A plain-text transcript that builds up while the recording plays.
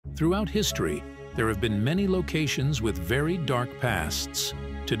Throughout history, there have been many locations with very dark pasts.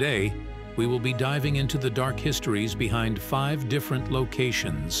 Today, we will be diving into the dark histories behind 5 different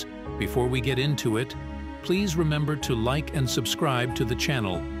locations. Before we get into it, please remember to like and subscribe to the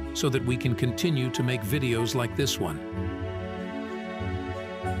channel so that we can continue to make videos like this one.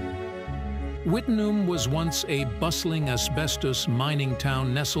 Wittenoom was once a bustling asbestos mining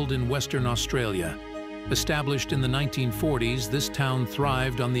town nestled in Western Australia. Established in the 1940s, this town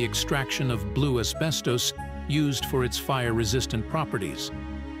thrived on the extraction of blue asbestos used for its fire-resistant properties.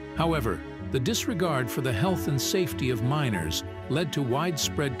 However, the disregard for the health and safety of miners led to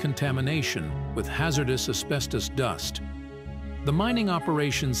widespread contamination with hazardous asbestos dust. The mining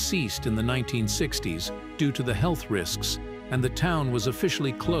operations ceased in the 1960s due to the health risks, and the town was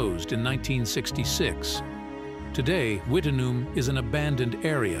officially closed in 1966. Today, Wittenoom is an abandoned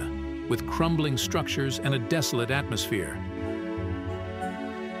area with crumbling structures and a desolate atmosphere.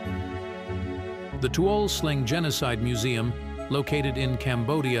 The Tuol Sleng Genocide Museum, located in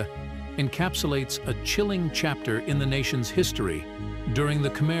Cambodia, encapsulates a chilling chapter in the nation's history during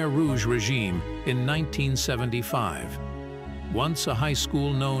the Khmer Rouge regime in 1975. Once a high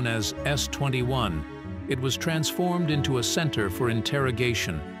school known as S21, it was transformed into a center for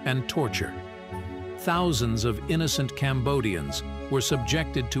interrogation and torture. Thousands of innocent Cambodians were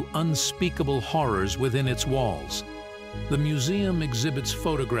subjected to unspeakable horrors within its walls. The museum exhibits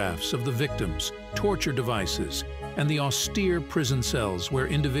photographs of the victims, torture devices, and the austere prison cells where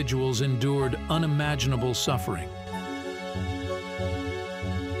individuals endured unimaginable suffering.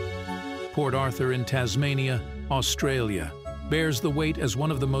 Port Arthur in Tasmania, Australia, bears the weight as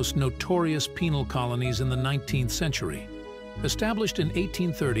one of the most notorious penal colonies in the 19th century. Established in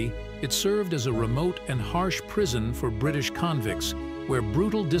 1830, it served as a remote and harsh prison for British convicts, where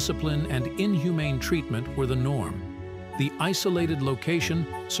brutal discipline and inhumane treatment were the norm. The isolated location,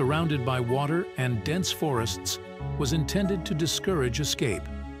 surrounded by water and dense forests, was intended to discourage escape.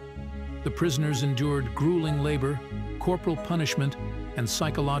 The prisoners endured grueling labor, corporal punishment, and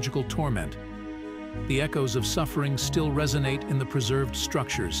psychological torment. The echoes of suffering still resonate in the preserved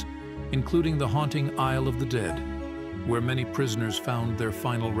structures, including the haunting Isle of the Dead, where many prisoners found their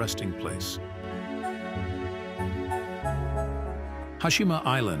final resting place. Hashima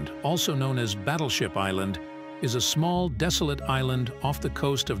Island, also known as Battleship Island, is a small, desolate island off the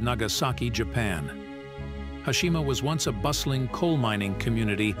coast of Nagasaki, Japan. Hashima was once a bustling coal mining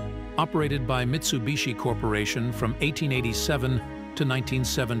community operated by Mitsubishi Corporation from 1887 to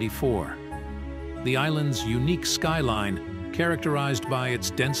 1974. The island's unique skyline, characterized by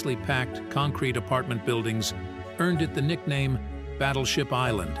its densely packed concrete apartment buildings, earned it the nickname Battleship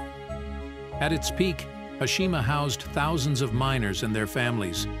Island. At its peak, Hashima housed thousands of miners and their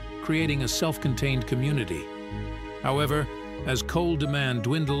families, creating a self-contained community. However, as coal demand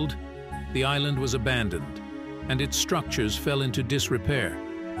dwindled, the island was abandoned, and its structures fell into disrepair.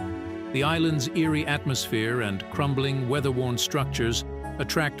 The island's eerie atmosphere and crumbling, weather-worn structures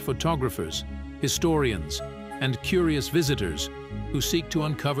attract photographers, historians, and curious visitors who seek to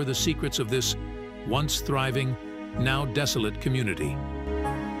uncover the secrets of this once thriving, now desolate community.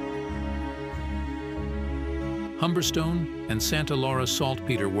 Humberstone and Santa Laura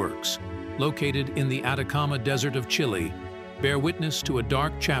Saltpeter Works, located in the Atacama Desert of Chile, bear witness to a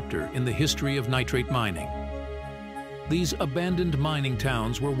dark chapter in the history of nitrate mining. These abandoned mining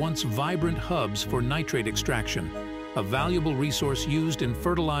towns were once vibrant hubs for nitrate extraction, a valuable resource used in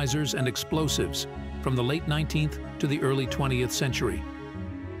fertilizers and explosives from the late 19th to the early 20th century.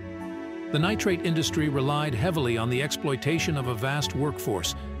 The nitrate industry relied heavily on the exploitation of a vast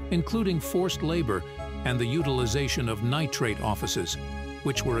workforce, including forced labor and the utilization of nitrate offices,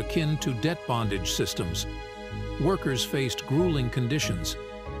 which were akin to debt bondage systems. Workers faced grueling conditions,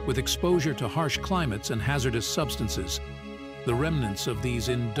 with exposure to harsh climates and hazardous substances. The remnants of these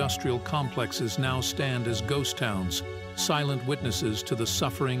industrial complexes now stand as ghost towns, silent witnesses to the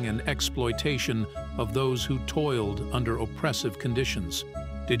suffering and exploitation of those who toiled under oppressive conditions.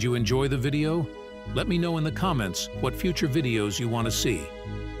 Did you enjoy the video? Let me know in the comments what future videos you want to see.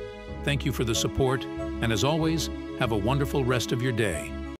 Thank you for the support, and as always, have a wonderful rest of your day.